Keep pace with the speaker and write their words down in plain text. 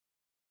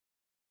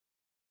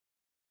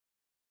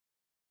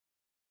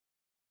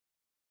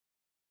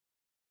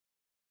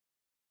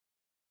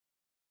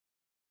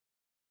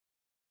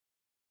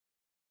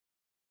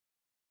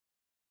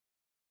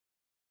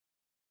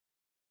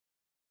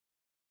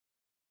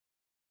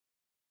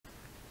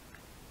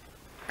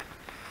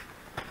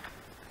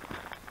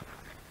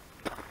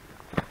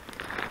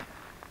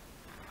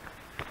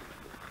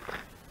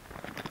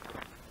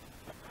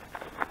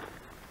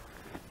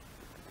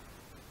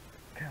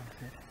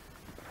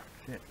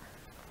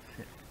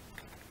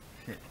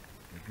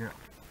Good girl.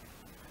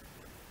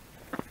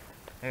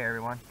 Hey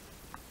everyone.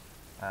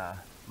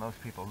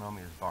 Most people know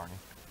me as Barney.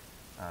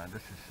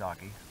 This is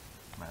Saki,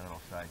 my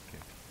little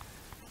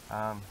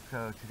sidekick.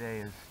 So today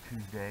is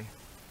Tuesday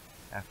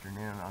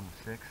afternoon on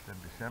the 6th of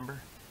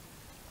December.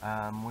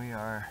 We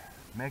are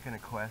making a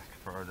quest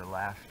for the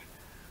last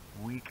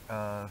week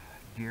of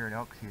deer and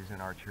elk season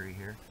archery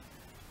here.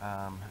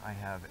 I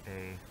have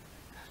a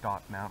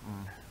Stott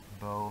Mtn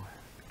bow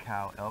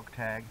cow elk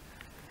tag.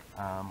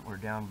 We're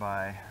down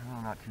by,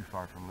 not too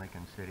far from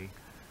Lincoln City.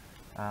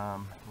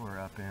 We're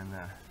up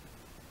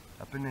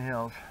in the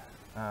hills,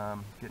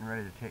 getting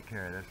ready to take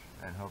care of this,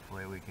 and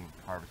hopefully we can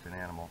harvest an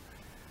animal.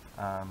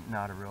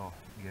 Not a real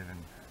given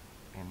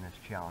in this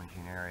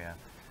challenging area.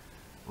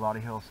 A lot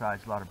of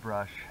hillsides, a lot of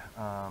brush.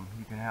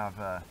 You can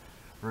have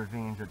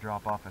ravines that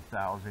drop off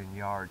 1,000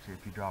 yards.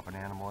 If you drop an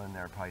animal in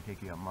there, it'll probably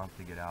take you a month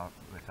to get out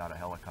without a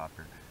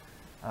helicopter.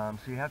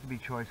 So you have to be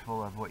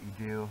choiceful of what you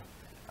do.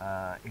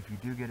 If you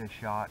do get a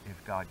shot,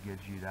 if God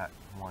gives you that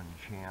one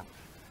chance,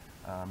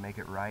 make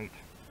it right.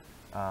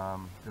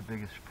 The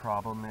biggest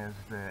problem is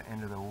the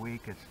end of the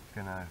week. It's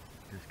gonna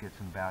just get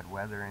some bad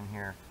weather in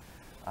here.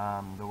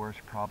 The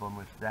worst problem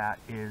with that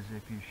is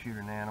if you shoot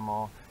an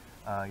animal,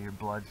 your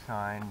blood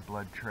sign,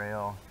 blood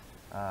trail,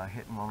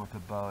 hitting one with a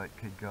bow, it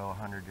could go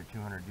 100 to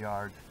 200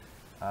 yards.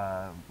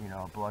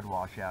 Blood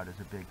washout is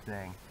a big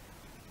thing.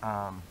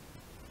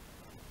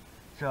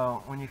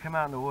 So when you come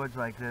out in the woods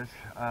like this,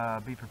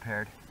 be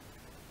prepared.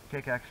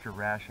 Take extra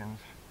rations.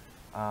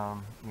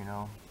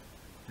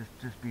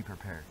 Just be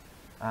prepared.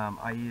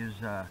 I use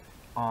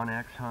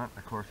Onyx Hunt.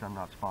 Of course, I'm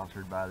not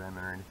sponsored by them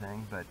or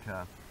anything, but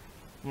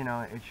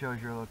it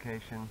shows your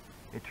location.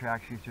 It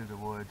tracks you through the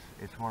woods.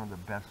 It's one of the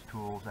best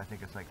tools. I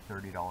think it's like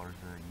 $30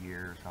 a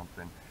year or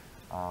something.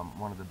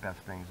 One of the best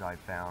things I've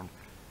found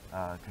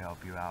to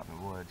help you out in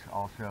the woods.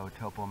 Also,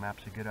 topo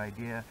map's a good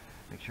idea.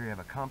 Make sure you have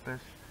a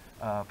compass,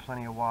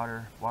 plenty of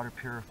water, water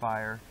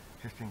purifier,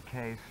 just in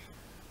case.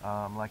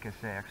 Like I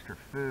say, extra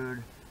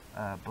food,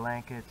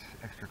 blankets,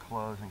 extra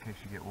clothes in case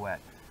you get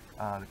wet.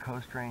 The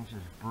coast range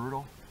is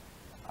brutal,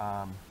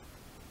 and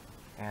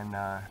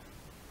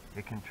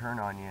it can turn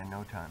on you in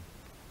no time.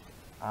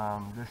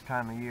 This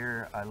time of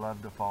year, I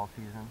love the fall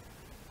season,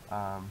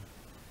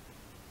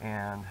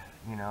 and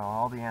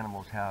all the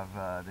animals have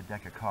the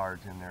deck of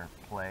cards in their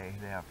play.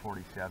 They have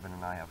 47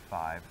 and I have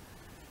 5.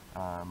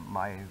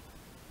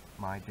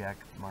 My deck,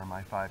 or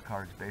my 5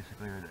 cards,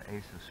 basically are the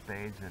ace of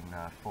spades and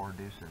 4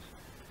 deuces.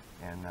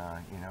 And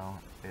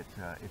it's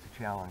a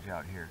challenge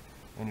out here.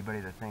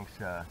 Anybody that thinks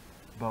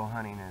bow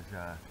hunting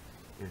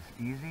is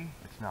easy,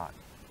 it's not.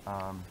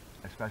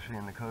 Especially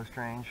in the coast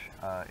range,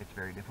 it's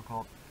very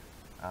difficult.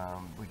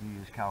 We do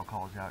use cow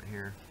calls out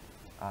here,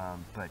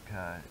 but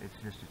it's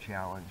just a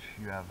challenge.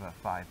 You have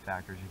 5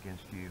 factors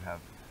against you. You have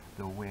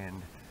the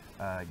wind,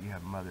 you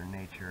have Mother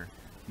Nature,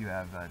 you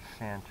have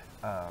scent,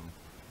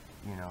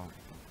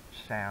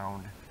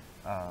 sound,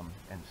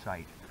 and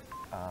sight.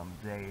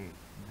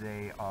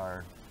 They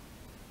are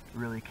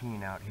really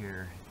keen out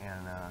here,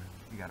 and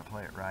you got to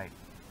play it right.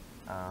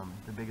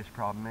 The biggest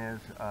problem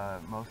is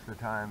most of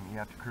the time you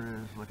have to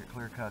cruise, look at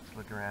clear cuts,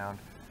 look around,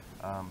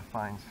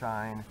 find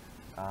sign.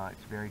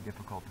 It's very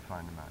difficult to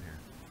find them out here.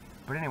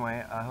 But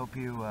anyway, I hope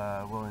you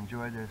will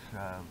enjoy this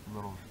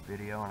little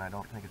video, and I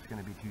don't think it's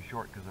going to be too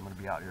short because I'm going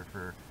to be out here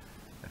for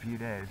a few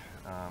days,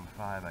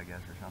 5 I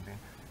guess or something.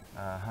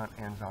 Hunt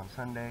ends on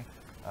Sunday.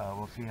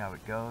 We'll see how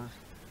it goes.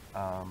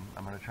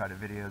 I'm going to try to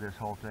video this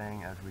whole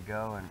thing as we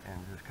go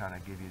and just kind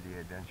of give you the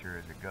adventure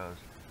as it goes.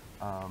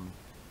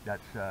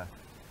 That's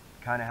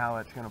kind of how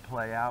it's going to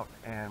play out,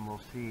 and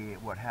we'll see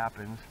what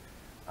happens.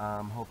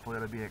 Hopefully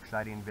it'll be an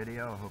exciting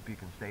video. I hope you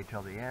can stay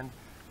till the end.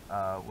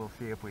 We'll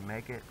see if we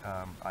make it.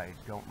 I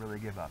don't really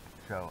give up.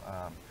 So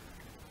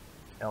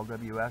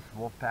LWS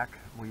Wolfpack,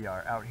 we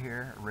are out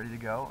here ready to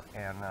go,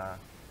 and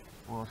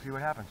we'll see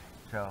what happens.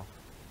 So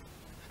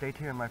stay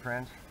tuned, my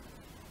friends.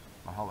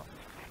 Mahalo.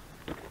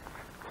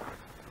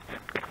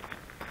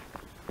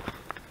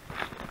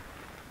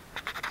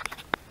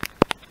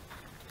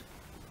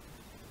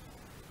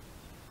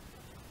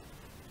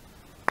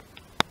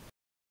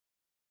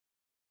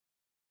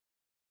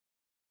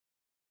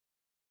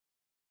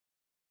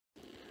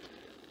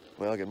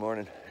 Well, good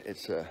morning.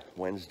 It's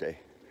Wednesday,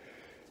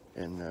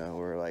 and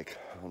we're like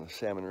on the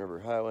Salmon River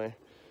Highway.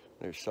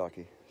 There's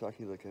Saki.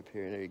 Saki, look up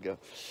here. There you go.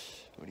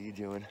 What are you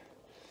doing?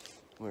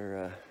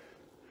 We're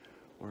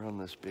on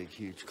this big,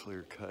 huge,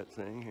 clear cut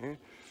thing here.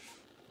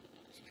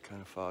 It's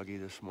kind of foggy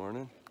this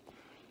morning,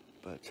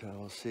 but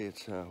we'll see.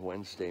 It's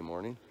Wednesday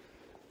morning,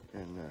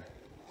 and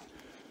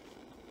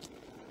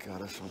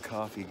got us some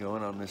coffee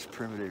going on this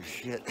primitive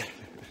shit.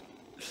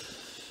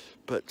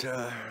 But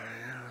a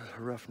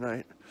rough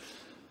night.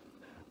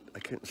 I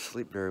couldn't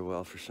sleep very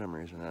well for some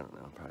reason. I don't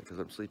know, probably because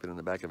I'm sleeping in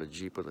the back of a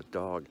Jeep with a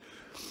dog.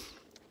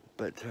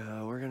 But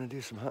we're gonna do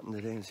some hunting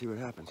today and see what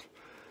happens.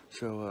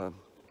 So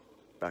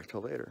back till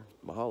later.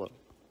 Mahalo.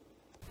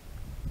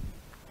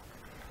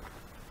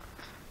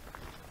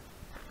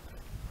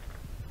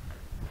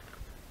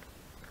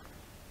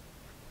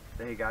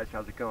 Hey guys,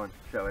 how's it going?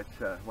 So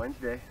it's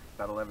Wednesday,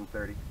 about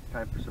 11:30.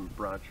 Time for some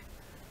brunch.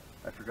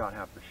 I forgot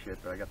half the shit,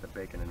 but I got the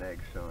bacon and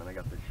eggs, so, and I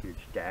got this huge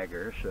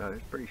dagger, so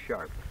it's pretty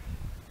sharp.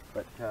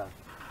 But,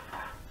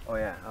 oh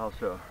yeah, I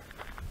also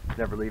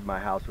never leave my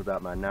house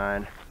without my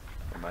 9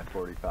 and my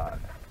 45.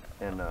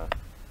 And,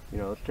 you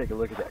know, let's take a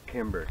look at that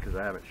kimber, because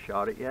I haven't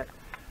shot it yet.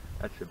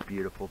 That's a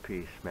beautiful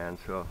piece, man.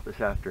 So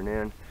this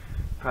afternoon,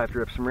 probably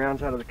rip some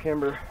rounds out of the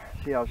kimber,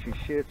 see how she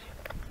shoots.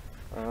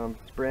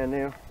 It's brand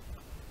new,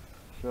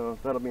 so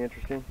that'll be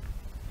interesting.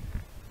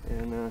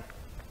 And,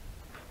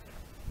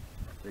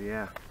 so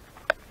yeah.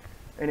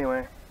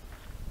 Anyway,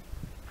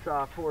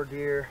 saw 4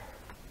 deer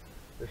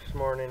this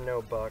morning,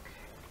 no bucks.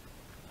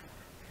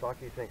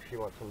 Saki thinks she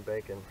wants some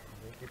bacon.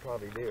 I think you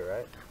probably do,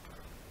 right?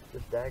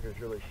 This dagger's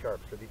really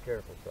sharp, so be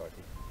careful,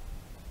 Saki.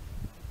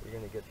 You're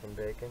gonna get some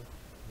bacon?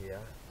 Yeah.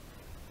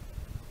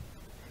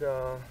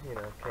 So, you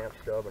know, camp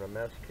stove and a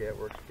mess kit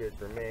works good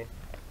for me.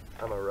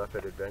 I'm a rough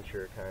it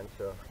adventurer kind,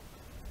 so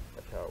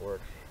that's how it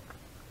works.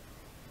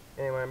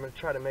 Anyway, I'm gonna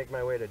try to make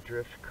my way to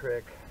Drift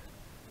Creek,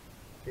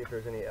 see if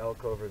there's any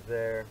elk over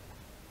there.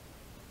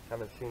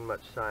 Haven't seen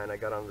much sign. I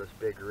got on this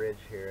big ridge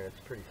here and it's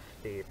pretty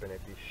steep, and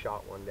if you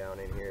shot one down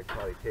in here it'd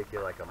probably take you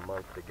like a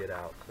month to get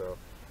out, so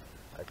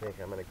I think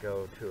I'm going to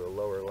go to a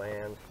lower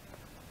lands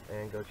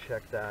and go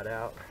check that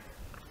out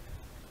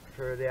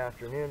for the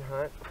afternoon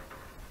hunt.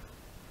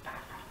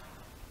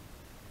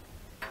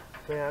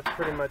 So yeah, that's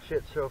pretty much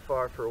it so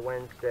far for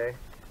Wednesday.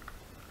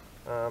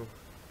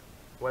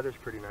 Weather's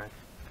pretty nice.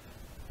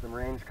 Some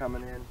rain's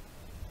coming in,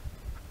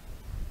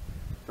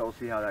 so we'll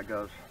see how that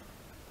goes.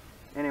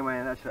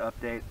 Anyway, that's the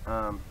update.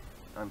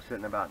 I'm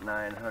sitting about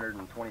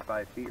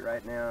 925 feet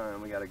right now,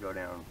 and we got to go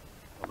down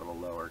a little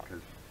lower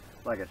because,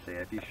 like I say,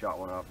 if you shot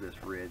one off this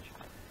ridge,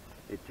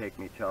 it'd take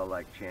me till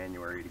like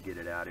January to get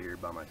it out of here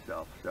by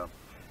myself. So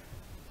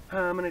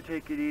I'm going to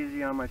take it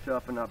easy on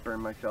myself and not burn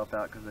myself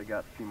out because I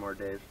got a few more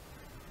days.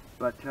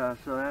 But so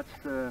that's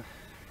the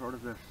sort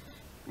of this,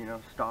 you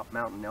know, Stott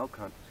Mtn elk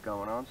hunt that's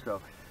going on.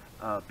 So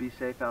be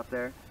safe out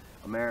there,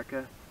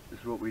 America. This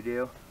is what we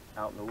do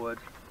out in the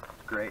woods.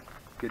 It's great.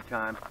 Good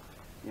time.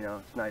 You know,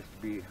 it's nice to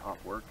be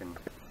off work and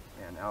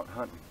out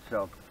hunting.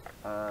 So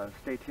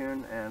stay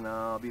tuned, and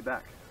I'll be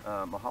back.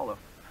 Mahalo.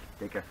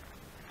 Take care.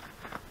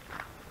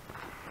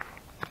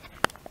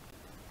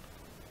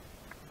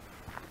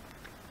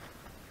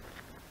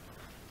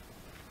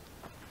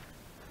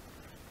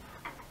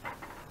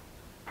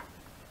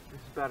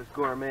 This is about as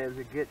gourmet as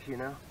it gets, you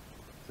know.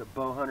 It's a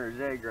bow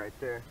hunter's egg right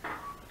there.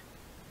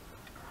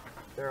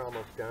 They're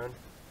almost done.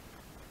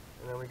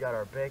 And then we got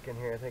our bacon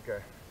here. I think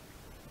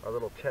our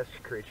little test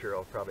creature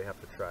will probably have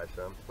to try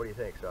some. What do you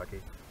think,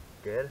 Saki?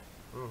 Good?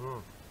 Mm-hmm.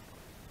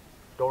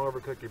 Don't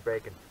overcook your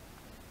bacon.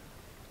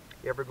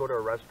 You ever go to a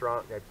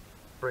restaurant and they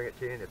bring it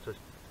to you and it's just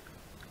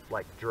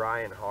like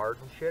dry and hard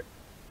and shit?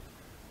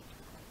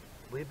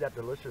 Leave that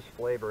delicious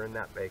flavor in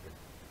that bacon.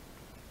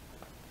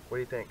 What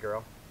do you think,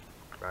 girl?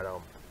 Right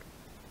on.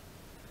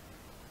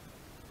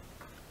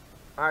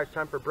 Alright, it's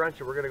time for brunch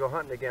and we're going to go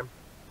hunting again.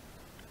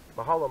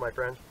 Mahalo, my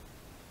friends.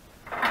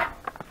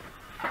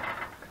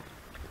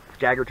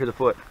 Dagger to the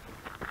foot.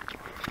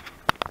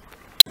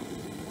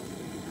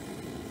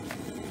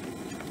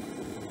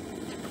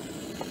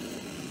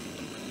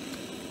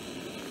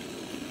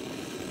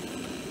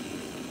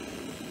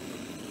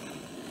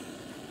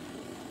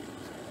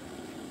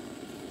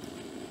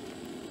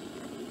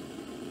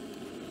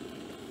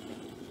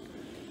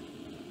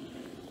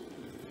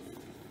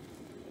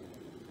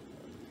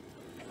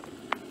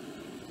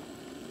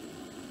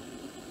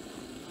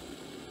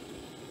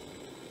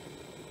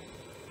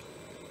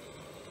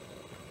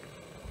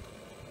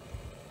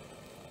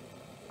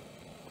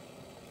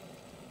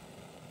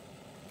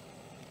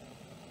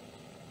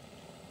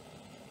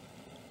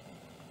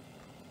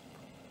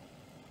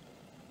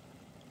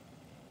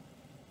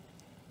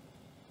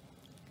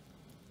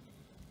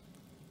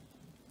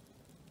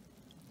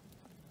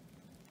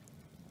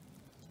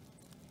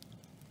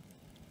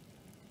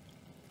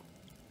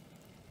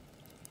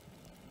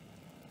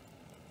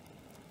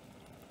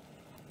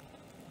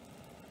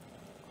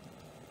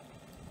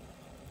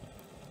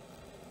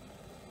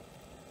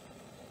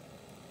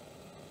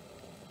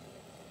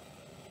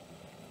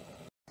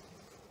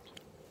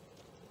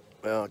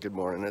 Well, good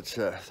morning. It's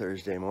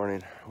Thursday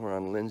morning. We're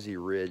on Lindsay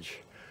Ridge.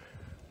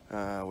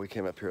 We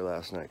came up here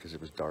last night because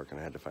it was dark and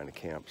I had to find a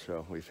camp,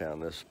 so we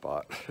found this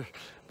spot.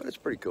 But it's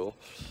pretty cool.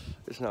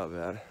 It's not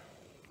bad.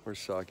 Where's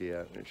Saki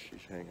at? She's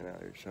hanging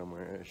out here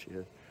somewhere. There she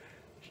is.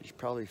 She's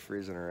probably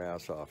freezing her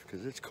ass off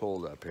because it's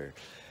cold up here.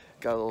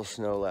 Got a little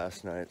snow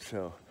last night,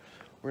 so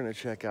we're gonna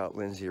check out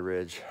Lindsay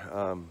Ridge.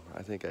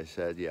 I think I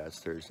said, yeah, it's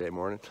Thursday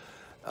morning.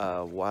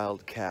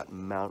 Wildcat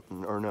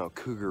Mountain, or no,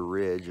 Cougar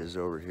Ridge is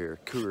over here.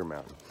 Cougar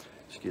Mountain,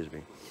 excuse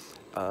me.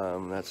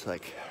 That's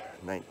like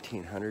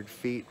 1,900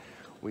 feet.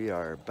 We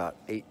are about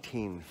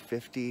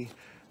 1,850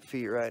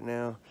 feet right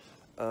now.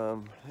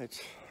 It's,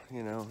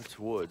 you know, it's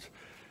woods.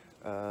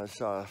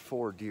 Saw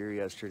 4 deer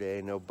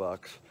yesterday, no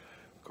bucks.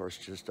 Of course,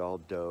 just all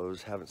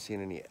does. Haven't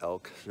seen any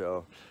elk,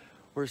 so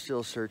we're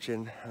still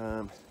searching.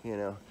 You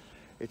know,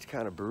 it's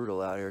kind of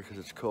brutal out here because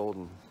it's cold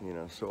and, you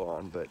know, so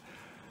on. But,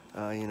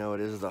 you know,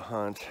 it is the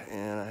hunt,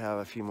 and I have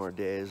a few more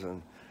days,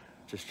 and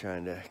just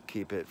trying to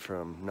keep it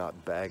from not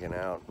bagging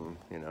out and,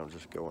 you know,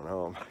 just going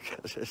home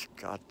because it's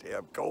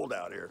goddamn cold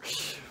out here.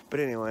 But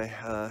anyway,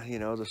 you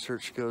know, the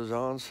search goes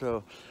on,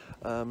 so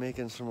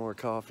making some more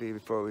coffee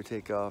before we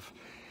take off,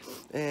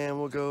 and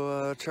we'll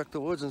go check the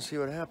woods and see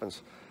what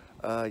happens.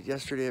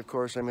 Yesterday, of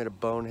course, I made a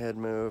bonehead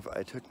move.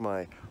 I took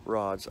my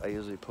rods. I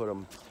usually put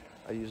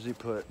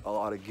a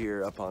lot of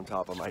gear up on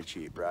top of my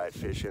Jeep, right?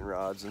 Fishing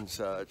rods and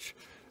such.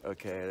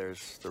 Okay,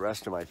 there's the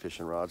rest of my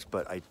fishing rods,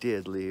 but I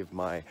did leave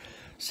my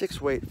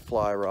 6-weight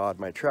fly rod,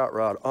 my trout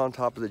rod, on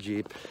top of the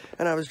Jeep,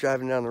 and I was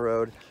driving down the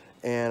road,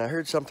 and I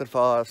heard something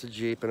fall off the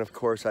Jeep, and of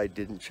course I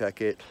didn't check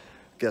it.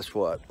 Guess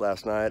what?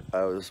 Last night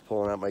I was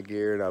pulling out my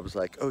gear, and I was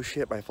like, oh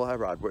shit, my fly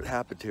rod, what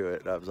happened to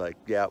it? And I was like,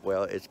 yeah,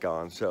 well, it's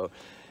gone. So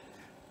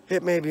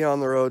it may be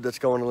on the road that's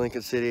going to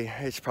Lincoln City.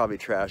 It's probably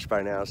trashed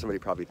by now. Somebody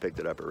probably picked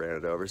it up or ran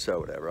it over, so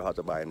whatever. I'll have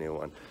to buy a new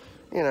one.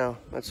 You know,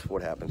 that's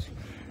what happens.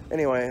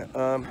 Anyway,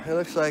 it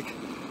looks like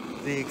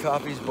the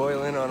coffee's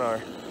boiling on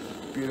our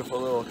beautiful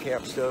little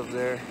camp stove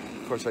there.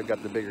 Of course, I've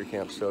got the bigger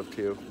camp stove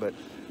too, but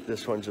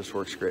this one just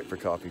works great for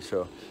coffee.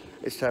 So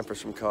it's time for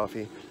some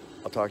coffee.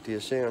 I'll talk to you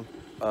soon.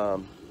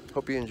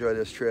 Hope you enjoy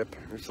this trip.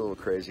 It's a little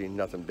crazy.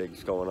 Nothing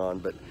big's going on,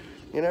 but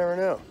you never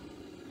know.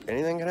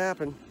 Anything can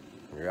happen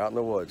when you're out in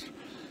the woods.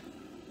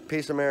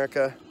 Peace,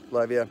 America.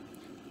 Love ya.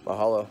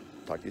 Mahalo.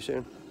 Talk to you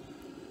soon.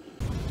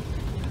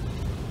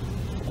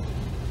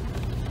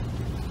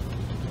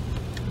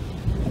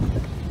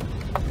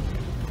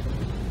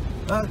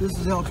 This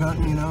is elk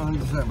hunting, you know, in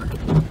December.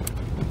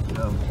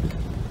 So,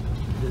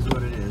 it is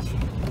what it is.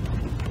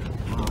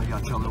 Well, we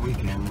got till the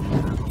weekend,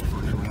 and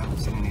hopefully we haven't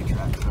seen any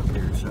tracks up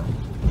here, so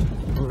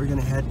we're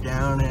gonna head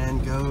down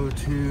and go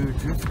to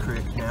Drift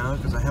Creek now,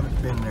 because I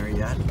haven't been there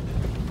yet.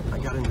 I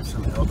got into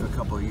some elk a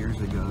couple of years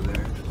ago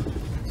there.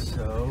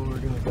 So, we're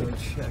gonna go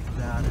check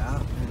that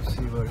out and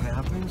see what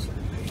happens.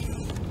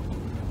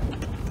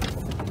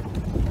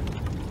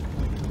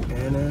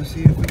 And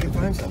see if we can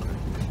find something.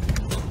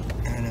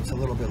 And it's a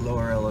little bit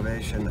lower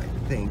elevation, I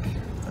think,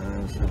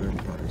 so there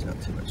probably is not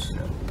too much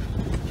snow.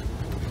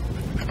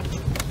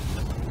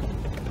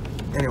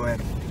 Anyway,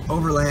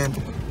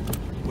 overland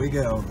we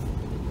go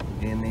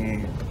in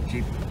the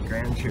Jeep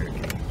Grand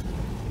Cherokee.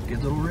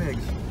 Good little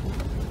rigs.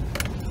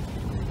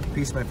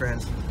 Peace, my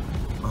friends.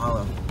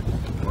 Mahalo.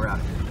 We're out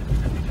of here.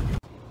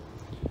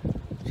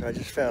 So I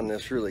just found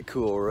this really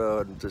cool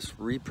road, this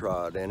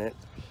reprod in it,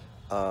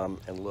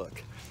 and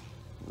look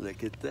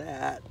at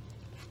that.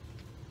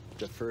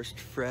 The first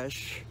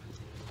fresh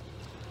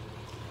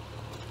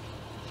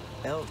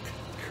elk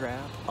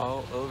crap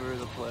all over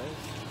the place.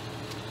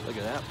 Look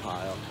at that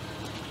pile.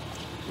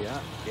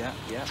 Yeah.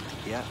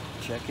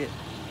 Check it.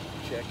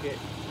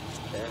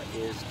 That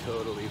is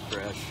totally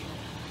fresh.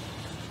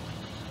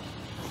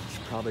 It's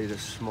probably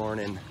this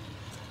morning.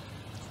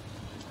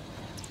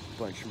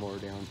 Bunch more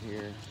down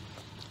here.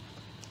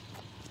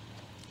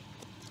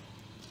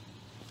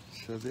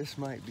 So this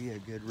might be a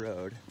good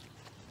road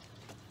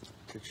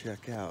to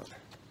check out.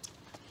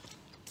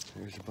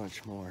 There's a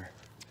bunch more.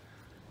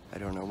 I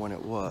don't know when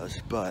it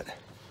was, but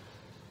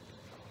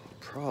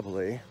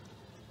probably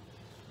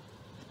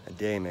a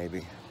day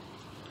maybe.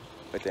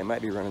 But they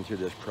might be running through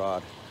this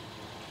prod.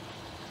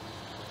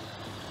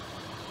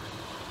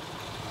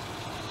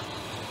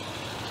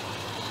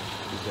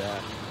 Who's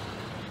that?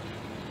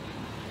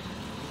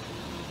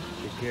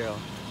 Good girl.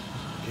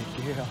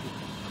 Good girl.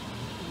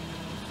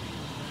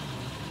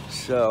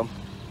 So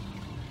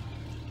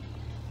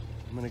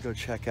I'm gonna go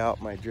check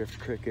out my Drift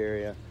Creek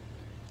area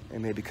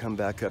and maybe come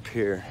back up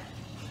here.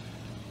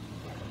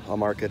 I'll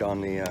mark it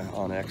on the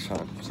on X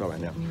Hunt. So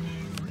right now.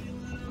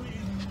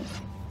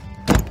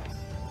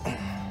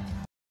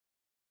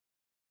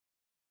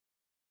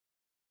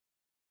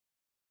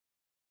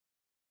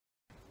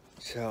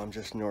 So I'm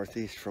just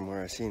northeast from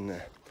where I seen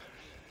the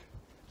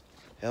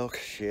elk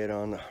shit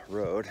on the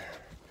road.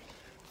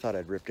 Thought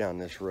I'd rip down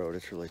this road.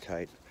 It's really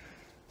tight.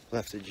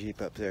 Left the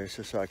Jeep up there,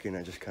 so Saki and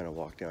I just kind of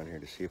walked down here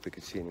to see if we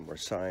could see any more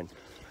sign.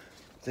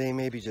 They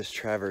may be just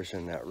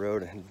traversing that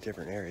road in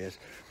different areas.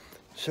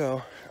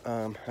 So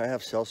I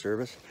have cell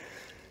service.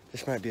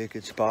 This might be a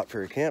good spot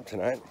for a camp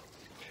tonight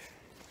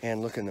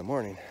and look in the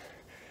morning.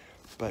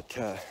 But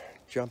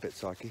jump it,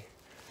 Saki.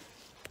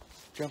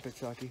 Jump it,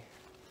 Saki.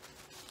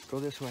 Go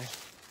this way.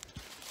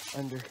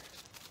 Under.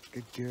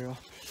 Good girl.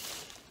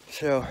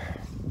 So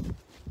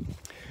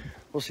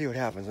we'll see what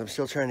happens. I'm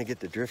still trying to get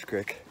to Drift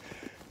Creek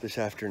this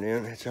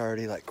afternoon. It's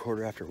already like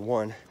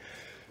 1:15.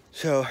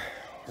 So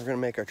we're gonna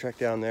make our trek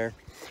down there,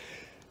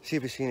 see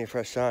if we see any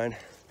fresh sign,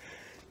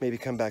 maybe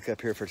come back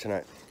up here for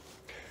tonight.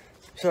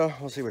 So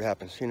we'll see what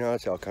happens. You know,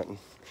 it's elk hunting.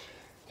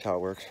 That's how it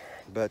works.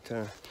 But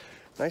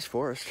nice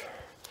forest.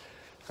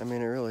 I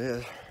mean, it really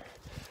is.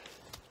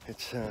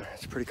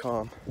 It's pretty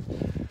calm.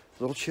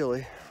 A little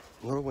chilly,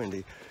 a little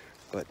windy,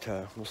 but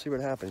we'll see what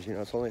happens. You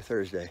know, it's only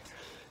Thursday.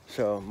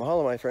 So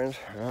mahalo, my friends.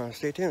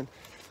 Stay tuned.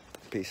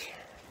 Peace.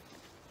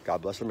 God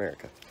bless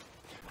America.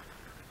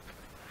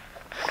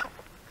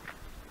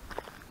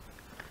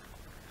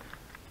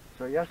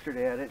 So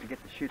yesterday I didn't get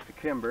to shoot the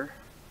Kimber.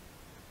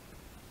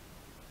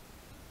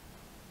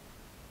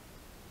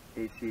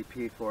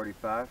 ACP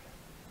 45.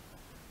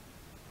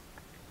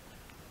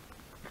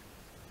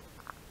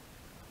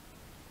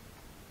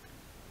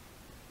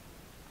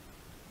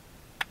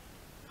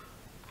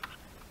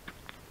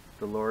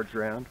 The Lord's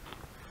round.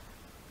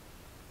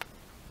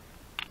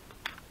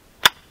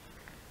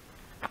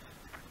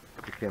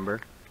 The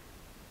Kimber.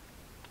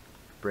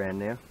 Brand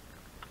new.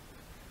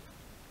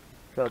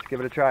 So let's give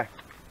it a try.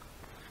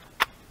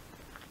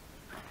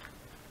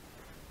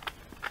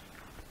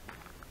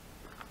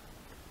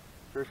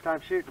 First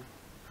time shooting.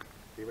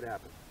 See what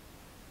happens.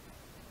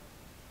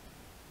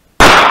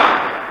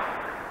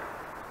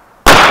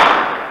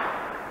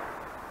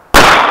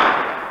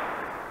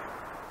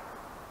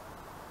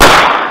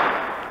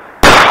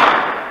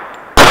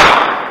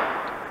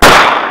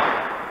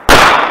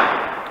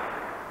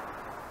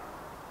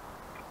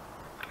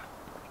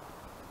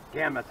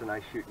 Damn, that's a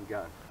nice shooting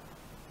gun.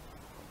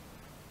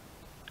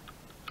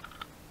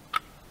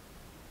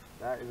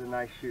 That is a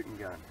nice shooting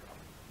gun.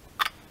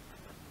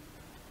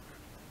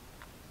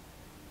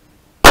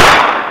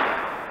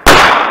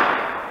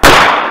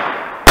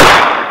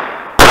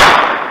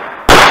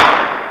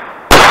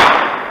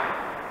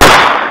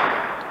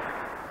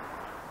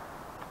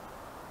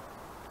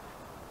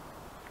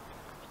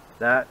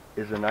 That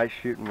is a nice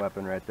shooting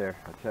weapon right there.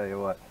 I'll tell you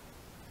what.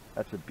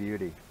 That's a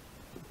beauty.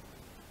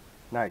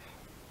 Nice.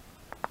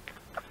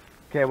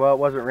 Okay, well, it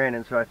wasn't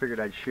raining, so I figured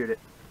I'd shoot it.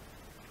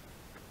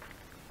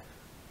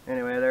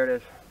 Anyway, there it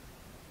is.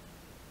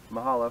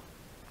 Mahalo.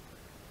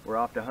 We're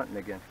off to hunting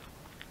again.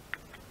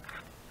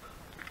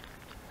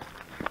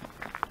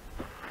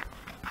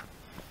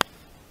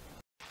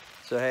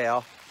 So hey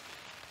Al,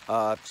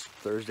 it's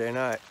Thursday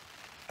night.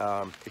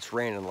 It's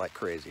raining like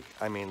crazy.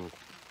 I mean,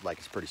 like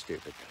it's pretty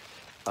stupid.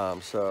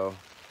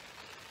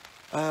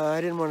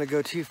 I didn't want to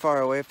go too far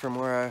away from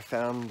where I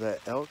found the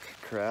elk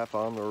crap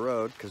on the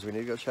road because we need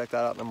to go check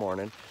that out in the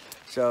morning.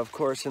 So of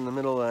course in the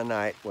middle of the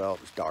night, well,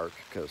 it was dark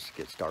because it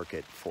gets dark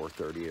at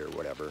 4:30 or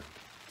whatever,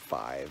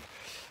 5,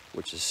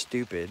 which is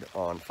stupid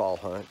on fall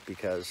hunt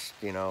because,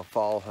 you know,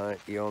 fall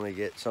hunt, you only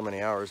get so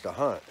many hours to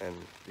hunt. And,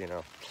 you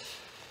know,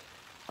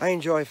 I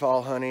enjoy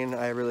fall hunting.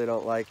 I really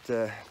don't like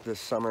the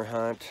summer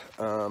hunt,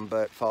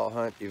 but fall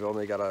hunt, you've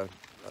only got a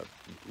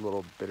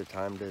little bit of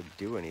time to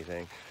do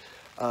anything.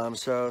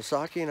 So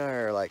Saki and I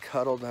are like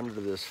huddled under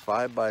this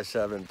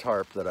 5x7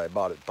 tarp that I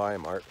bought at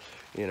Bi-Mart,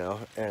 you know,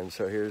 and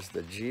so here's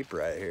the Jeep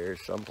right here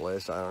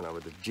someplace, I don't know,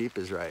 but the Jeep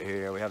is right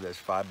here. We have this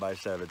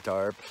 5x7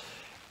 tarp,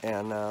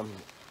 and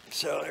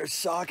so there's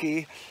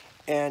Saki,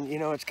 and you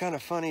know, it's kind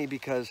of funny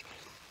because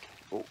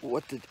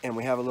and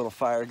we have a little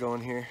fire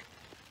going here,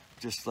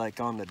 just like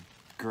on the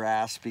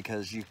grass,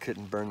 because you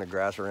couldn't burn the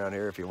grass around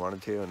here if you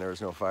wanted to, and there was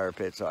no fire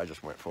pit, so I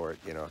just went for it,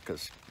 you know,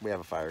 because we have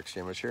a fire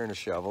extinguisher and a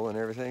shovel and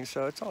everything,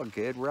 so it's all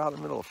good. We're out in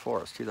the middle of the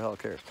forest. Who the hell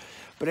cares?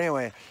 But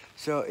anyway,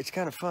 so it's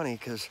kind of funny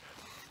because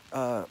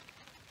the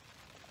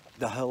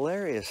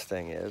hilarious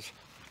thing is,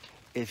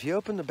 if you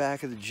open the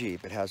back of the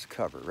Jeep, it has a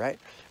cover, right?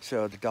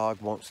 So the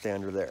dog won't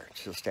stand her there.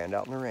 She'll stand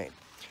out in the rain.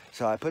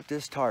 So I put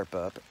this tarp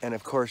up, and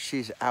of course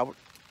she's out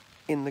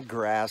in the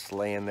grass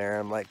laying there.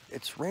 I'm like,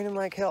 it's raining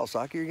like hell,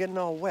 Saki, you're getting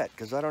all wet,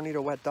 because I don't need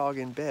a wet dog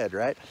in bed,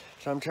 right?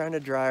 So I'm trying to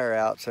dry her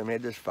out, so I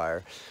made this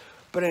fire.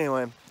 But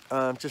anyway,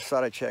 just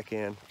thought I'd check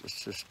in.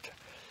 It's just,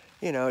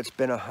 you know, it's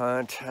been a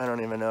hunt. I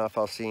don't even know if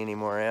I'll see any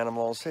more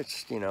animals.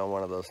 It's, you know,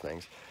 one of those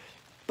things.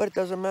 But it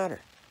doesn't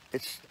matter.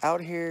 It's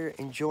out here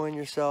enjoying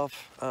yourself,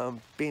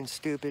 being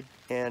stupid,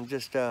 and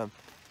just,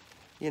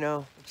 you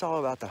know, it's all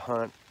about the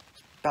hunt.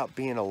 It's about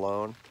being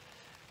alone.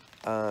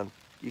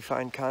 You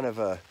find kind of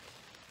a,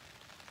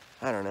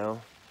 I don't know,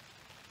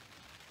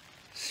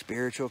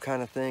 spiritual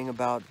kind of thing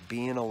about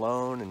being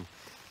alone,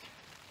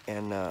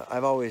 and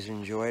I've always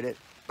enjoyed it,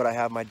 but I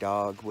have my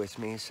dog with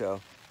me,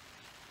 so,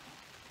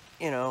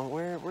 you know,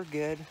 we're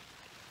good.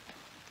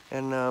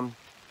 And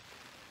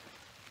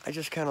I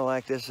just kind of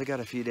like this. I got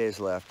a few days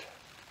left,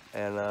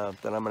 and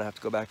then I'm gonna have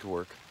to go back to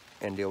work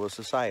and deal with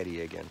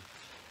society again.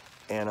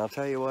 And I'll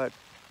tell you what,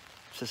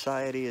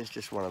 society is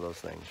just one of those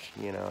things,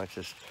 you know, it's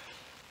just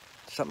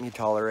something you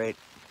tolerate,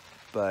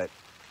 but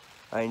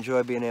I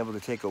enjoy being able to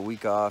take a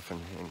week off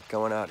and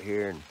going out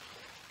here and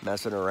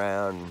messing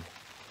around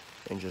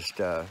and just,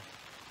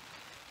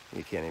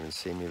 you can't even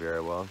see me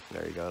very well.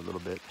 There you go, a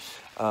little bit.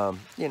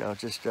 You know,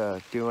 just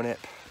doing it.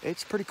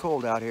 It's pretty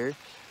cold out here.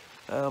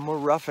 We're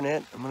roughing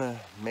it. I'm gonna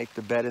make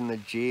the bed in the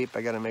Jeep.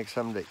 I gotta make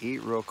something to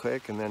eat real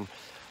quick, and then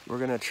we're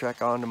gonna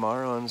trek on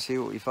tomorrow and see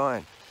what we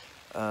find.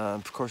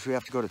 Of course, we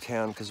have to go to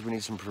town because we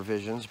need some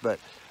provisions, but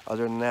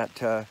other than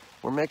that,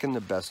 we're making the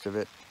best of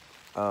it.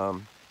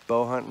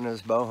 Bow hunting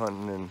is bow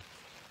hunting, and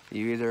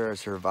you either are a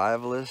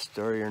survivalist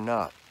or you're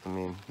not. I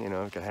mean, you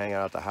know, you can hang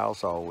out at the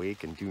house all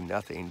week and do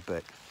nothing,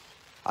 but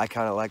I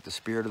kind of like the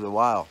spirit of the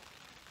wild.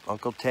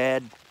 Uncle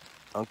Ted,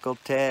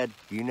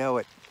 you know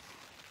it.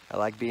 I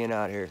like being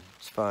out here.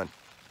 It's fun.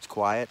 It's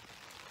quiet.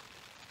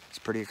 It's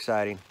pretty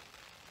exciting.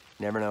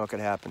 Never know what could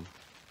happen.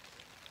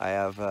 I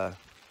have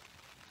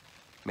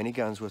many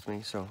guns with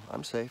me, so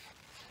I'm safe.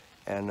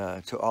 And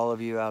to all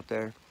of you out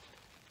there,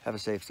 have a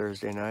safe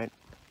Thursday night,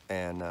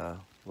 and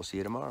we'll see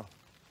you tomorrow.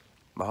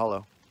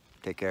 Mahalo.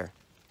 Take care.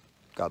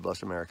 God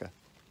bless America.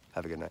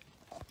 Have a good night.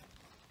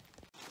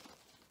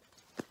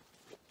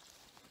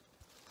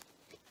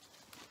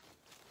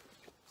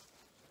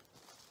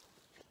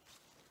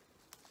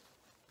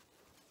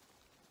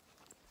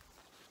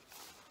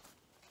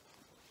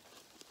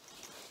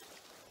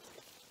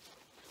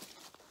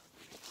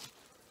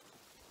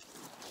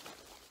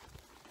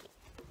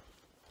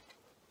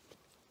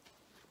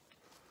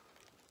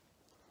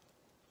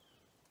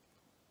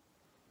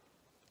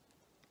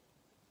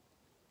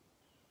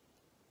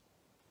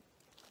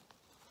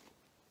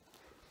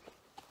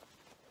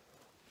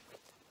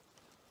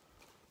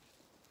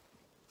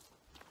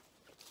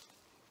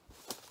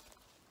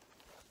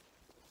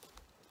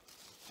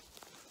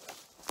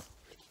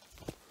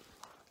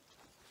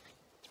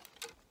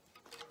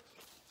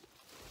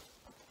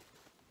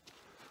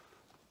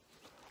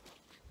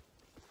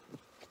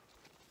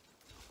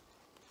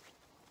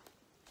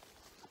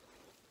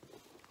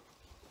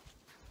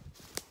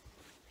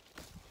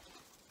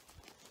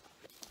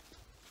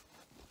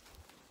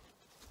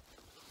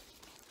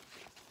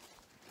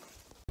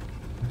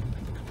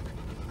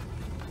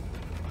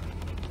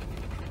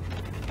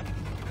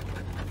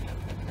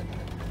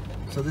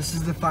 So this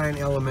is the fine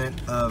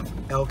element of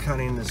elk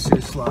hunting in the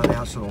Siuslaw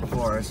National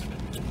Forest.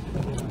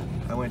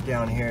 I went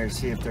down here to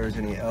see if there was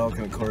any elk,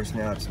 and of course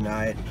now it's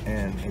night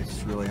and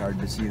it's really hard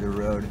to see the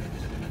road.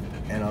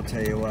 And I'll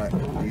tell you what,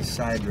 these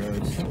side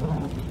roads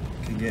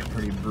can get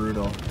pretty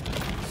brutal.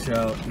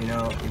 So, you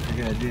know, if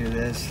you're gonna do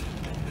this,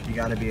 you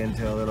gotta be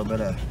into a little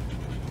bit of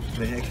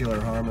vehicular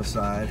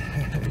homicide.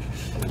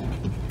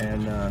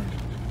 And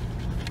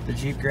the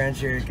Jeep Grand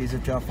Cherokee's a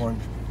tough one.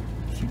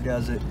 She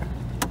does it.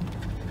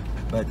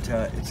 But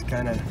it's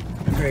kind of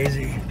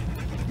crazy.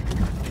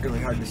 Really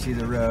hard to see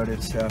the road.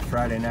 It's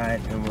Friday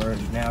night, and we're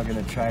now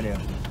going to try to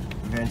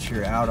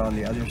venture out on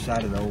the other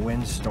side of the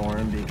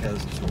windstorm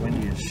because it's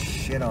windy as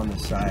shit on the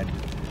side.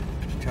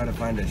 Try to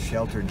find a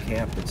sheltered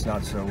camp that's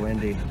not so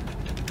windy.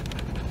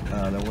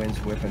 The wind's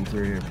whipping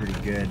through here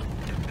pretty good.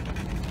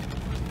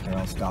 And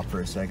I'll stop for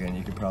a second.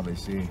 You can probably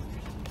see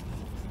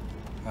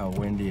how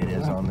windy it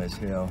is on this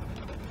hill.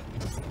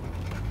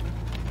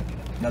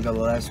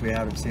 Nevertheless, we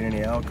haven't seen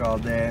any elk all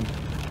day.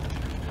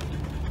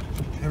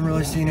 Haven't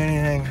really seen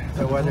anything.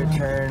 The weather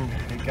turned.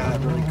 It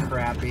got really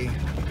crappy.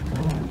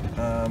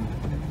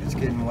 It's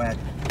getting wet.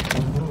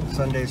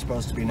 Sunday's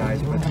supposed to be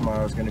nice, but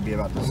tomorrow's going to be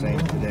about the same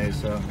today.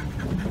 So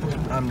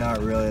I'm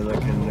not really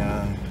looking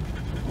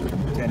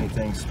to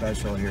anything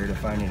special here to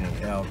find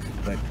any elk.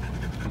 But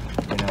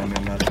you know, I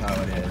mean, that's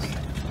how it is.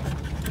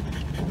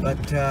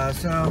 But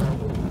so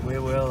we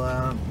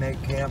will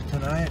make camp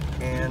tonight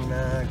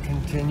and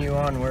continue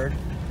onward,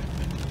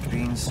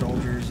 being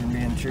soldiers and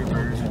being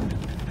troopers. And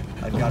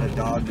I've got a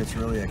dog that's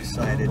really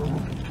excited.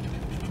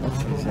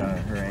 She's,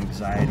 her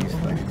anxiety's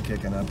fucking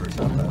kicking up or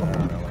something. I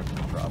don't know what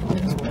the problem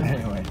is, but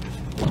anyway.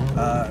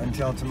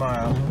 Until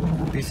tomorrow,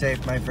 be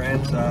safe, my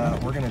friends.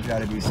 We're gonna try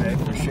to be safe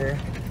for sure,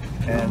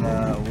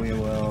 and we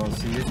will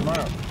see you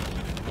tomorrow.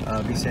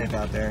 Be safe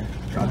out there.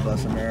 God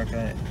bless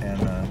America, and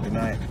good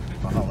night.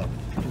 Mahalo.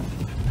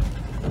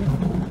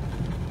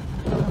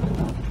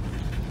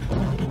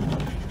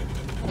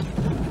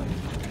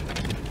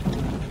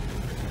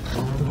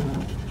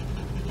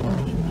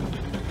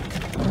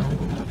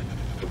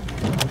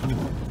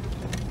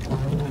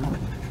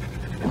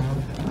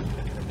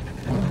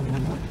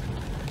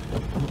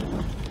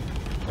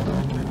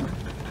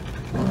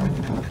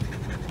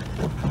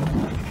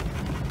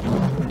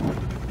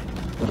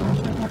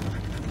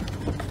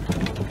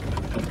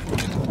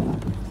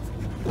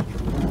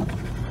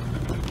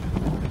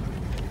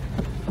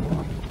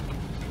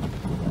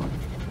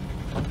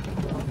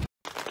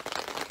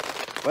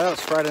 Well,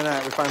 it's Friday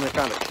night. We finally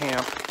found a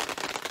camp.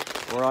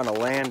 We're on a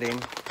landing.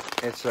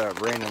 It's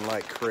raining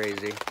like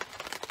crazy.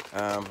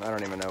 I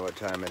don't even know what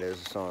time it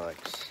is. It's only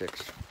like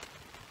 6,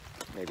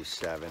 maybe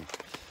 7.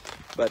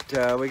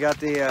 But we got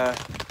the,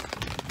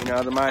 you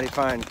know, the mighty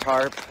fine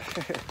tarp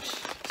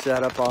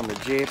set up on the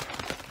Jeep.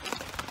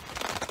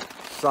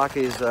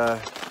 Saki's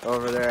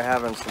over there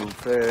having some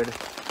food.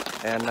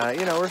 And,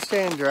 you know, we're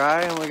staying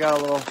dry, and we got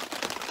a little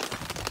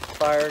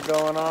fire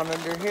going on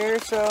under here,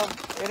 so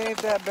it ain't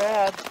that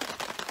bad.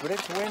 But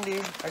it's windy.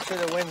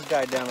 Actually, the wind's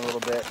died down a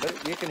little bit,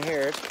 but you can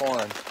hear it's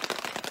pouring.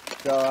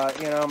 So,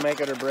 you know, make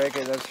it or break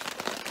it. That's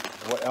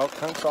what elk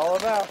hunt's all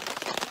about.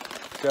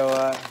 So,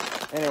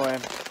 anyway,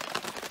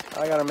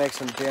 I gotta make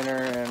some dinner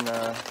and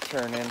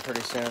turn in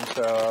pretty soon.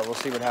 So we'll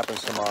see what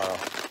happens tomorrow.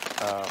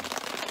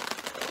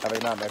 Have a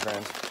good night, my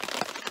friends.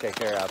 Take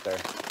care out there.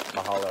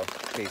 Mahalo.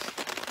 Peace.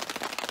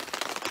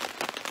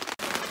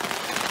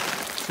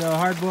 So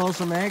hard boil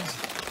some eggs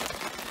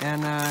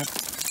and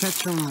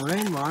catch some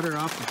rainwater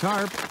off the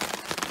tarp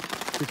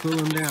to cool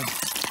them down.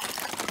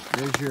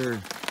 There's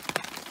your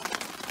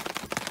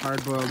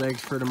hard-boiled eggs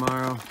for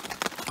tomorrow.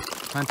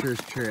 Hunter's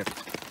trip.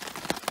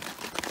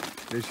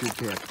 There's your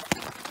tip.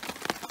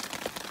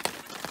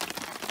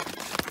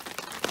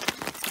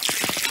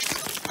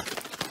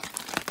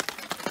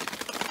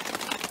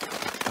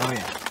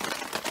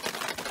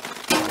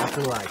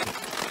 nothing like it.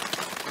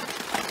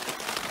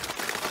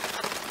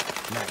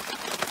 Nice.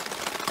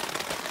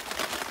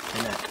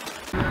 And that.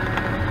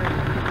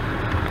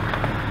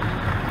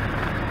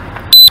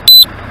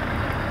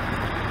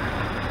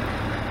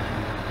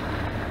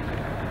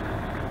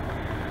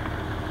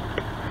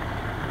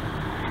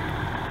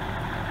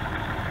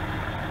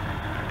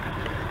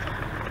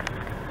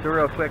 So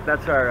real quick,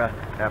 that's our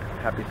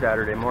happy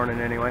Saturday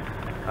morning anyway.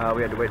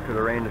 We had to wait for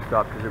the rain to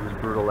stop because it was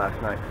brutal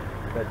last night.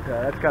 But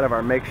that's kind of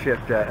our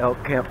makeshift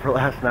elk camp for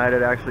last night.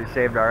 It actually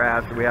saved our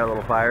ass. We had a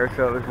little fire,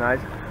 so it was nice.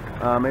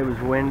 It was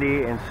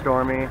windy and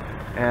stormy,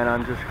 and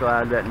I'm just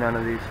glad that none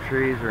of these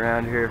trees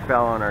around here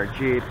fell on our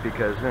Jeep,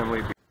 because then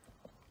we'd be...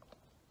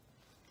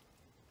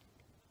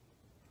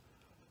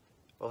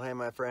 Well, hey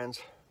my friends.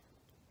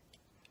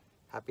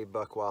 Happy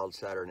Buck Wild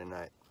Saturday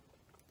night.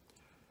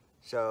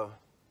 So,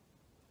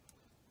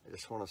 I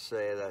just want to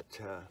say that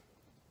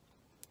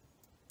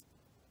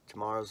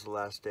tomorrow's the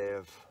last day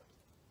of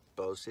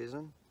bow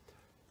season,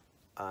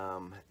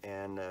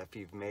 and if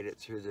you've made it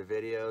through the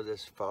video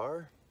this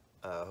far,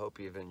 I hope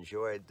you've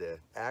enjoyed the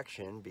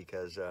action,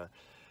 because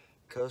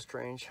coast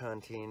range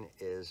hunting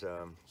is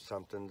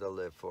something to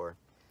live for.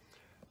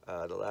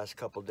 The last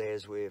couple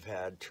days we've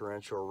had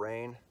torrential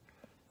rain.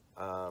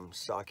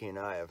 Saki and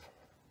I have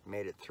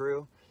made it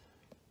through,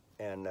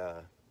 and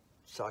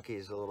Saki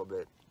is a little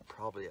bit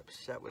probably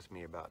upset with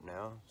me about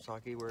now.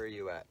 Saki, where are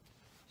you at?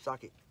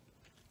 Saki,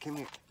 come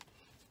here.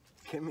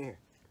 Come here.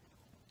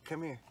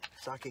 Come here.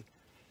 Saki.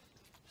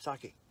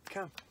 Saki,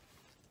 come.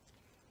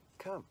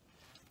 Come.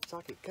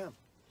 Saki, come.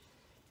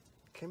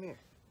 Come here.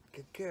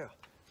 Good girl.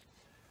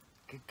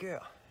 Good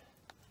girl.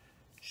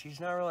 She's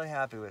not really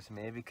happy with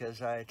me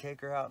because I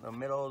take her out in the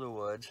middle of the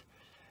woods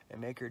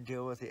and make her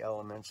deal with the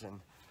elements,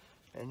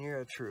 and you're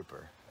a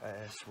trooper.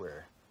 I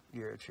swear.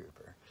 You're a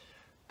trooper.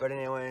 But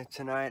anyway,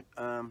 tonight,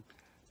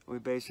 we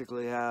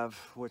basically have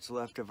what's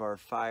left of our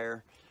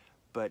fire,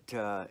 but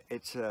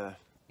it's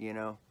you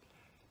know,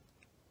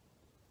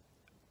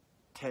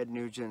 Ted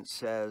Nugent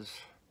says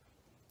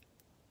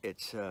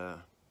it's the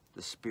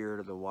spirit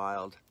of the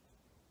wild,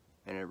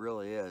 and it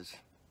really is.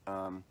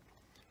 And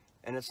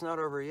it's not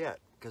over yet,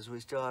 because we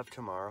still have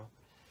tomorrow.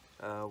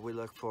 We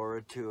look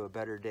forward to a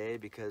better day,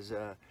 because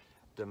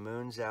the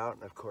moon's out,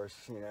 and of course,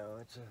 you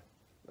know,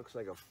 looks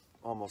like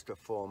almost a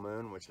full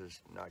moon, which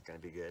is not going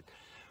to be good.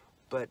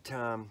 But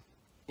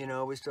you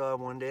know, we still have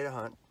one day to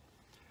hunt.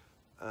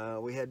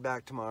 We head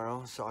back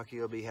tomorrow.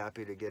 Saki will be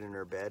happy to get in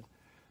her bed.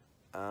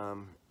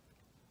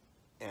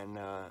 And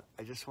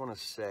I just want to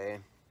say,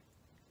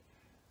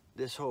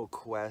 this whole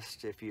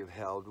quest, if you've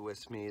held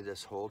with me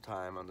this whole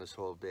time on this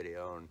whole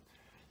video, and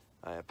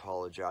I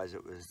apologize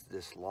it was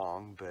this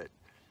long, but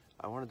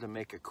I wanted to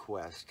make a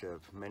quest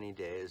of many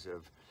days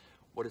of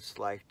what it's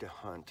like to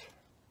hunt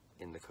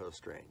in the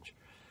Coast Range.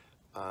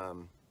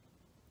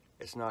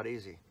 It's not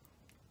easy.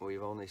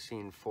 We've only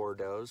seen 4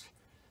 does.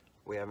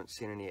 We haven't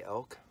seen any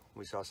elk.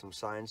 We saw some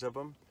signs of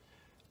them.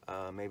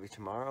 Maybe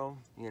tomorrow,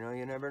 you know,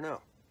 you never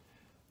know.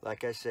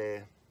 Like I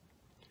say,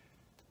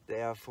 they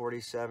have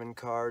 47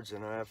 cards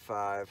and I have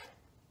 5.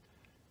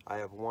 I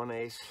have 1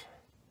 ace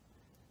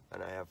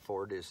and I have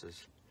 4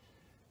 deuces.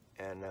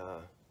 And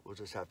we'll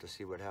just have to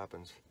see what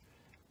happens.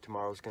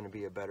 Tomorrow's going to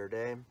be a better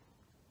day.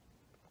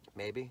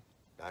 Maybe.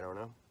 I don't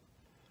know.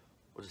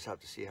 We'll just have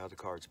to see how the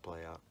cards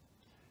play out.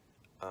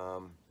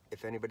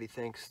 If anybody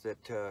thinks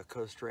that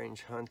Coast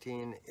Range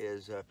hunting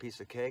is a piece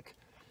of cake,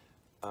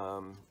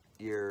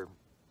 you're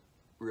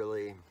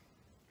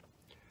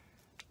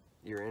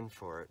in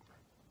for it.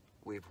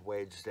 We've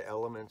waged the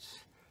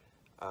elements,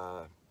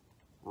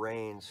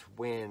 rains,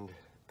 wind,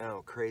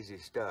 crazy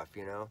stuff,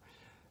 you know.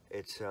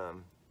 It's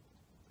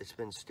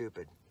been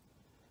stupid.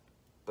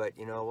 But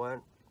you know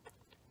what?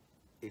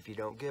 If you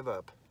don't give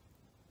up,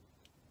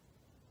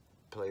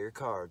 play your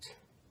cards,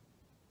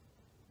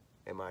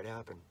 it might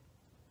happen.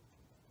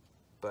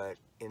 But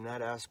in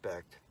that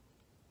aspect,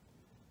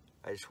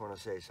 I just want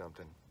to say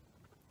something.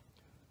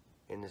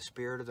 In the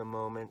spirit of the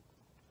moment,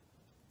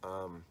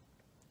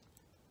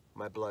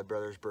 my blood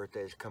brother's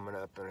birthday is coming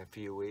up in a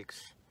few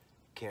weeks.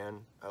 Ken,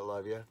 I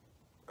love you.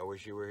 I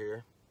wish you were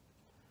here.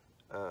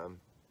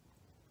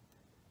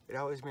 It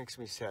always makes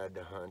me sad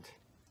to hunt.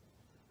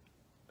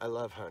 I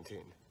love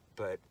hunting,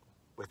 but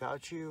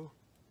without you,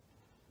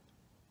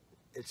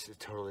 it's a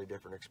totally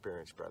different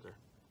experience, brother.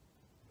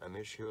 I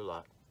miss you a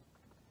lot.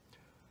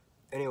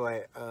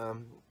 Anyway,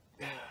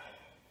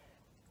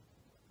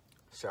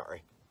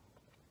 sorry.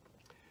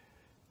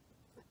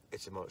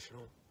 It's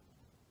emotional.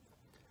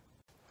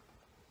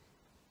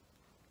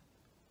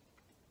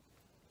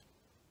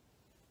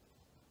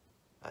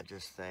 I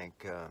just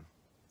thank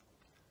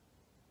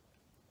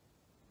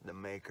the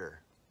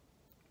Maker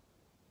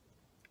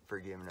for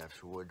giving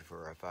us wood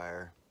for our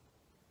fire,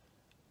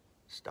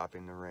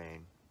 stopping the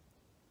rain,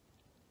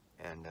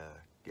 and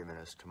giving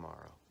us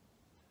tomorrow.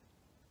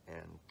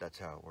 And that's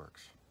how it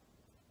works.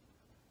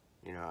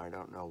 You know, I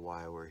don't know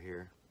why we're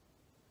here.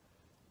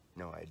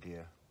 No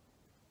idea.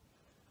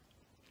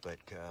 But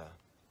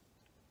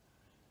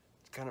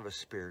it's kind of a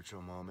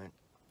spiritual moment.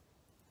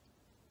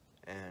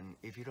 And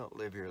if you don't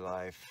live your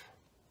life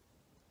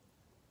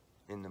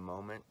in the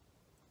moment,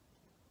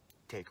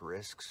 take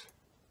risks,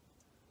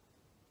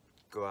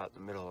 go out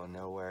in the middle of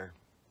nowhere,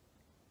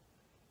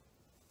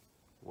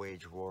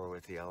 wage war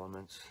with the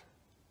elements,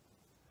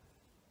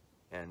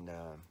 and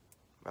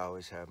I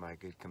always have my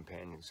good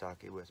companion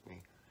Saki with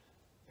me,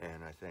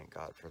 and I thank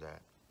God for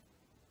that.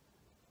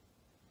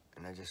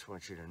 And I just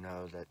want you to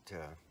know that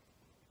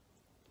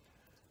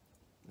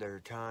there are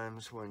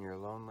times when you're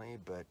lonely,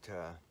 but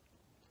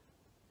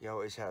you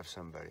always have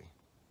somebody.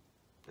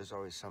 There's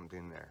always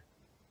something there.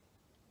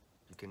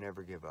 You can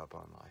never give up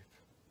on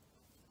life.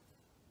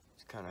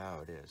 It's kind of how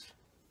it is.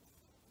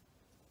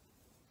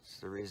 It's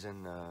the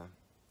reason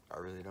I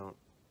really don't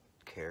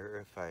care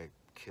if I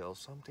kill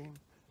something.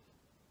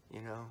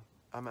 You know,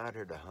 I'm out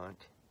here to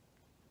hunt,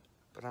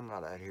 but I'm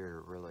not out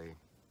here to really,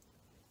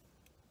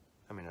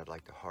 I mean, I'd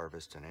like to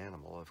harvest an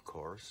animal, of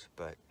course,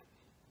 but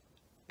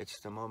it's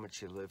the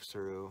moments you live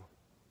through.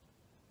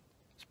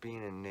 It's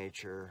being in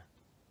nature,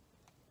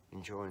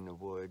 enjoying the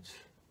woods,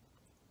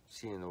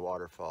 seeing the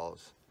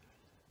waterfalls,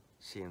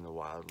 seeing the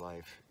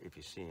wildlife, if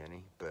you see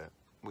any, but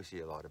we see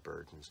a lot of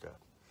birds and stuff.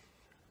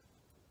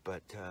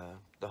 But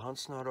the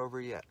hunt's not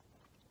over yet.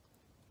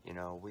 You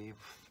know, we've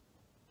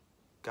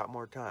got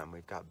more time.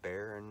 We've got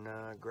bear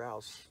and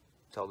grouse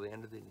till the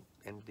end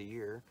of the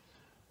year.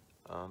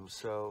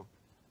 So,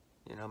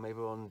 you know, maybe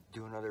we'll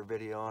do another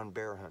video on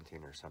bear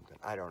hunting or something.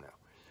 I don't know.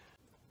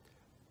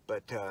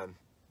 But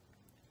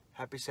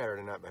happy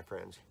Saturday night, my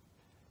friends.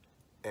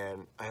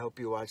 And I hope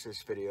you watch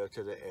this video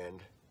to the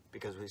end,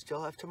 because we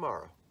still have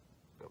tomorrow.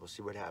 But we'll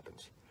see what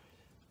happens.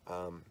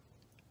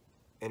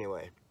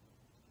 Anyway,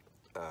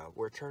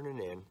 we're turning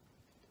in.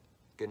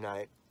 Good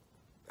night.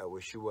 I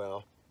wish you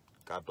well.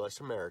 God bless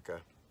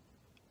America.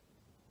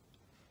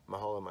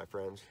 Mahalo, my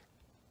friends.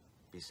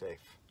 Be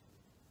safe.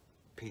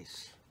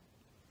 Peace.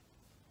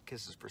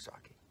 Kisses for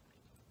Saki.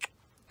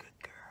 Good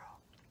girl.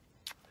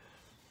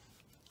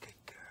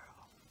 Good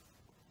girl.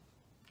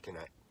 Good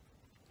night.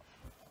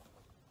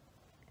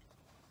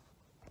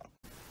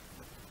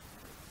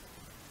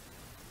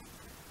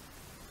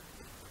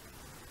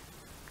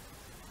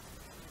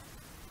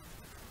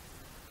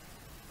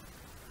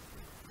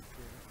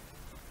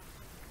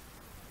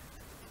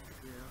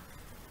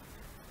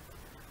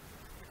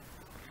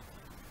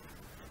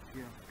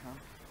 Yeah, come.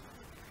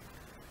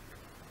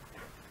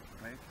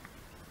 Wait.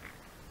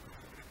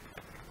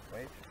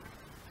 Wait.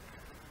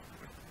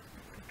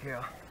 Good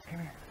girl. Come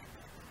here.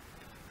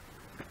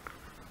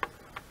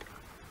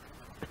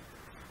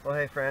 Well,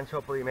 hey friends,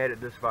 hopefully you made it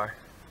this far.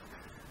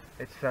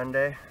 It's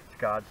Sunday, it's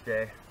God's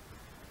day,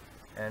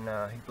 and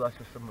He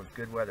blessed us with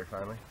good weather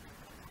finally,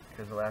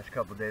 because the last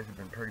couple of days have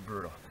been pretty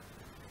brutal.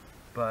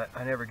 But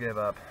I never give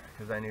up,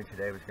 because I knew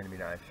today was going to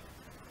be nice.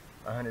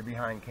 I hunted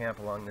behind camp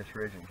along this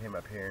ridge and came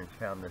up here and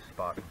found this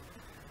spot.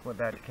 Went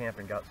back to camp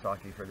and got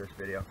Saki for this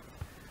video.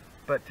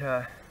 But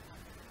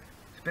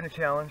it's been a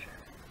challenge.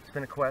 It's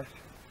been a quest.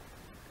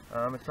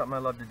 It's something I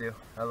love to do.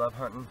 I love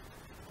hunting.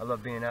 I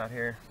love being out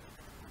here.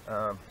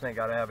 Thank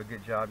God I have a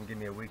good job and give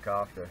me a week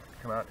off to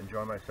come out and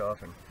enjoy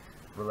myself and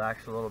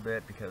relax a little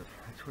bit, because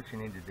that's what you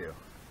need to do.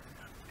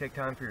 Take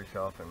time for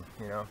yourself, and,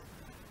 you know,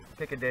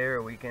 take a day or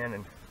a weekend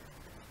and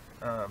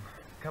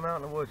come out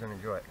in the woods and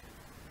enjoy it.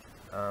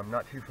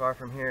 Not too far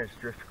from here is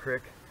Drift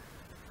Creek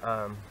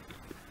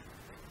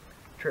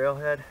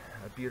Trailhead.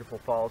 Beautiful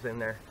falls in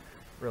there.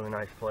 Really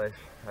nice place.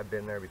 I've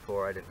been there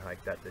before. I didn't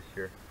hike that this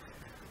year.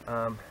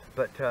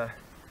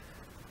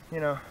 You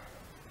know,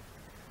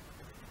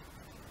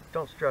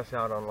 don't stress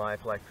out on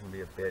life. Life can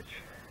be a bitch,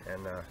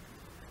 and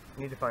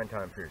you need to find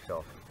time for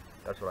yourself.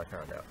 That's what I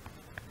found out.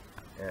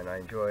 And I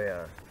enjoy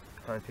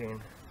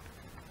hunting,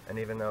 and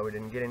even though we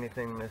didn't get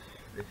anything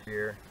this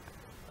year,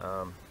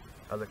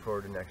 I look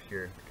forward to next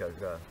year, because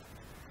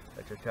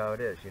that's just how it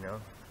is, you know.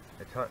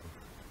 It's hunting.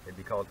 It'd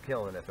be called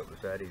killing if it was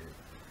that easy.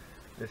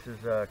 This is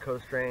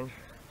coast range,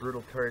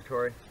 brutal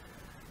territory,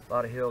 a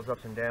lot of hills,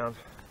 ups and downs,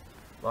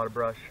 a lot of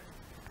brush.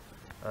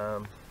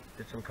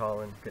 Did some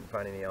calling, couldn't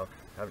find any elk,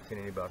 haven't seen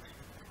any bucks.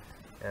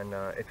 And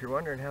if you're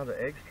wondering how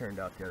the eggs turned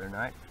out the other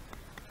night,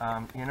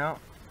 you know,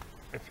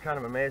 it's kind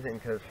of amazing,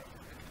 because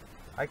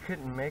I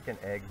couldn't make an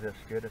egg this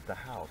good at the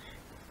house.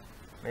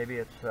 Maybe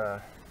it's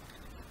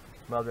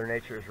Mother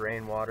Nature's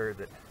rainwater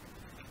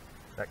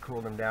that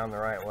cooled them down the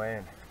right way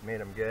and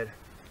made them good.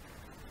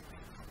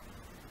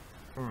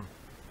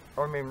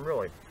 I mean,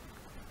 really,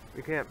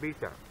 you can't beat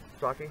that.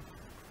 Saki,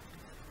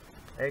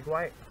 egg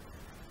white,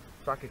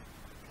 Saki,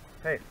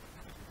 hey,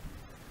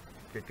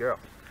 good girl.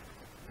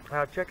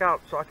 Check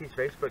out Saki's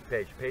Facebook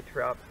page,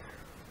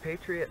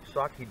 Patriot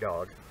Saki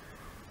Dog.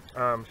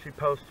 She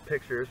posts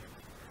pictures.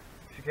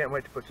 She can't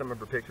wait to put some of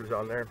her pictures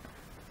on there.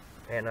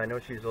 And I know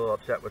she's a little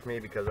upset with me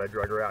because I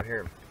drug her out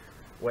here and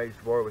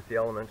waged war with the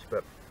elements,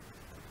 but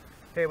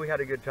hey, we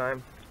had a good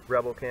time.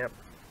 Rebel camp.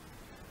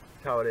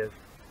 That's how it is.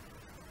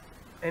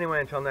 Anyway,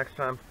 until next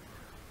time,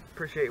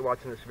 appreciate you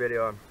watching this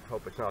video. I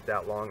hope it's not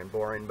that long and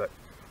boring, but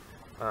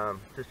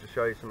just to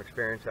show you some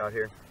experience out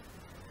here,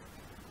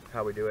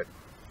 how we do it,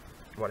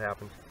 what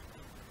happens.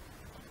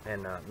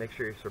 and make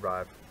sure you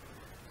survive.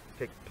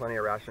 Take plenty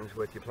of rations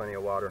with you, plenty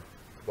of water,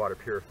 water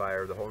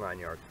purifier, the whole 9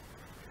 yards.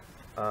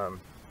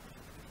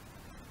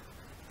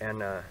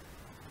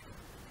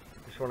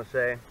 Just want to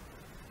say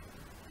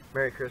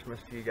Merry Christmas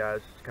to you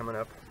guys. It's coming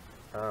up,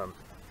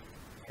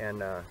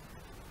 and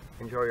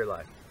enjoy your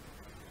life.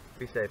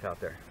 Be safe out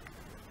there.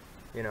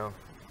 You know,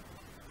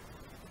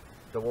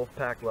 the wolf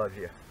pack loves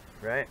you,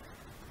 right?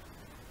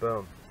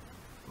 Boom.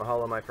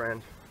 Mahalo, my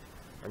friends.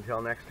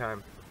 Until next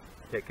time,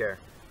 take care.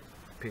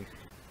 Peace.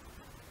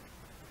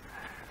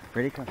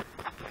 Ready? Come.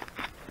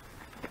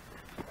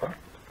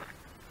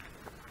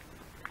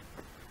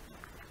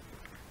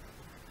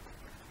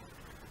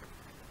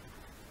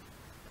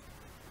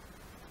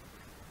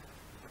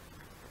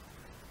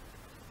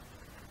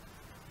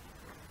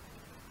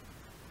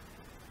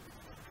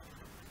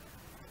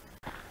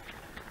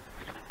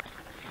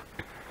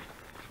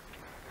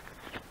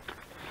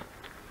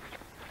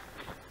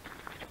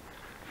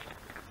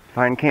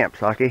 Find camp,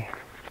 Saki.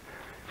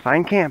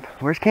 Find camp.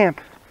 Where's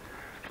camp?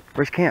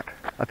 Where's camp?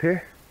 Up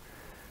here?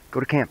 Go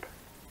to camp.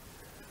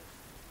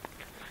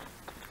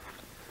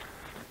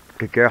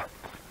 Good girl.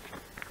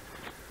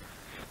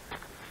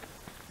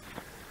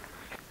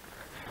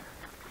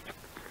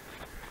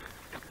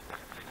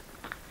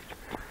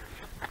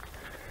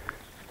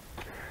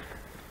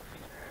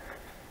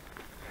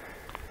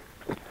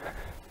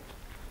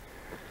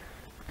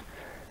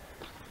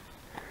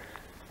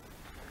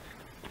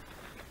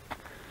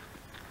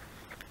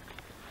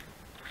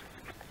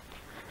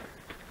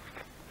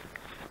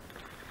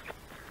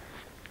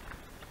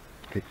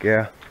 Good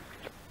girl.